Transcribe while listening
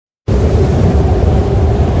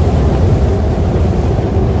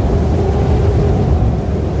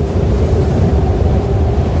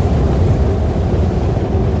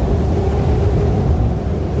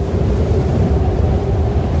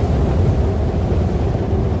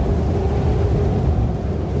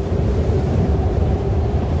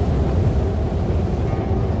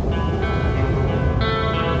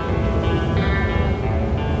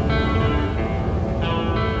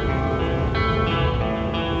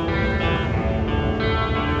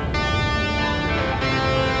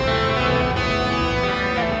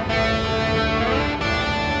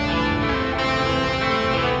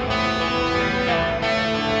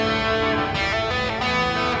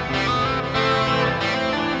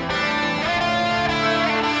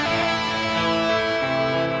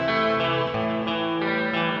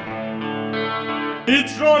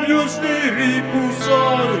İtrar gözleri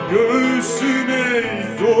kusar, göğsüne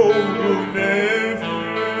doğru nefret.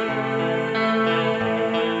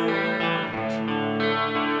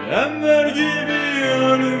 Enver gibi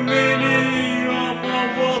ölmeli ama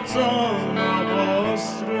vatana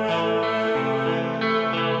hasret.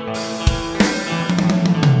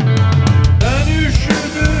 Ben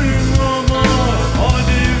üşüdüm ama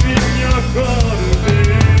alevin yakar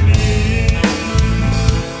beni.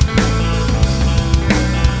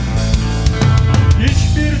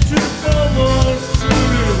 Hiçbir Türk babası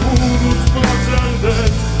unutmaz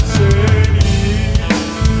elbet seni.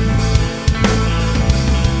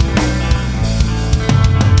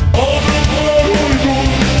 Adımlar uygun,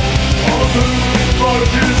 adımlar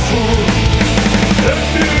cesur. Hep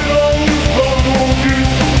bir ağızdan o gün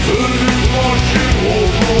ölüm marşı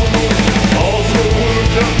olur.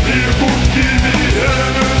 Ağzımırken bir kurt gibi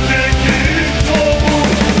en öndeki tabur.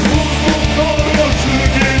 Uzun karası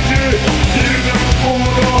gece birden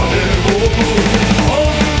sonra ev olur.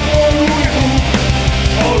 Adımlar uygun,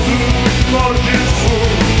 adımlar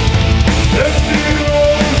cesur. Hep bir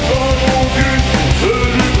ağızdan o gün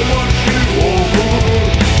ölüm marşı olur.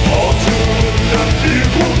 Ağzımırken bir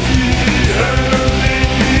kurt gibi en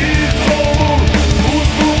öndeki tabur.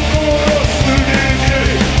 Uzun karası gece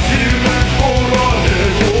birden sonra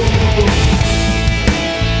ev olur.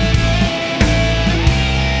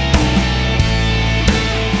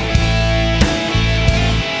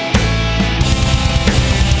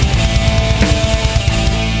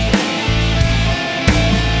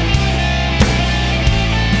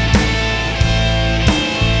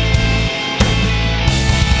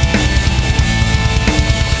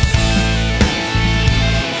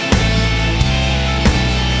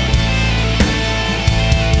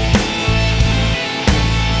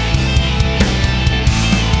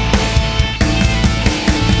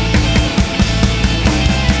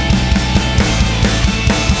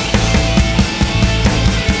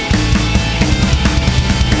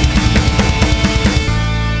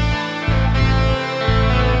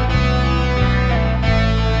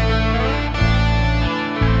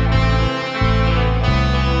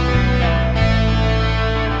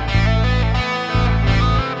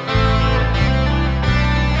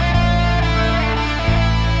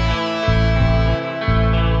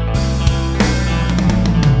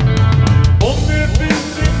 O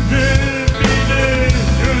nefesinde bile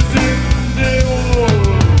gözümde o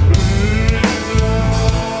hülya.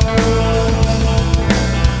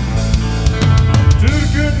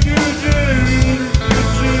 Türk'ün yüce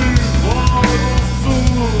ülküsü var olsun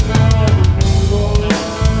Allah.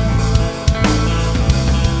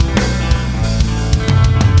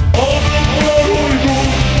 Adımlar uygun,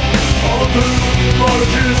 adımlar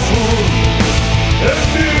cesur. Hep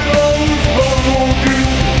bir ağızdan o gün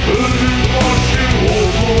ölüm marşı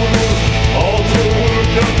olur.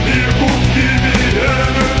 Ağzımırken bir kurt gibi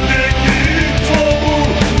en öndeki tabur.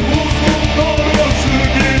 Uzun karası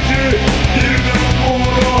gece birden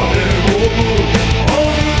sonra ev olur.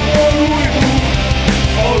 Adımlar uygun,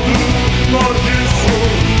 adımlar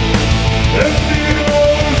cesur. Hep bir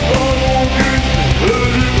ağızdan o gün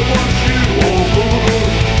ölüm marşı olur.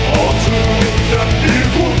 Ağzımırken bir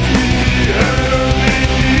kurt gibi en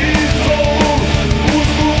öndeki tabur.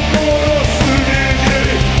 Uzun karası gece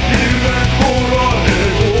birden sonra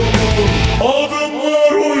ev olur.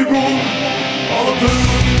 Adımlar uygun,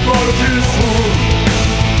 adımlar cesur.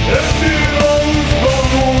 Hep bir ağızdan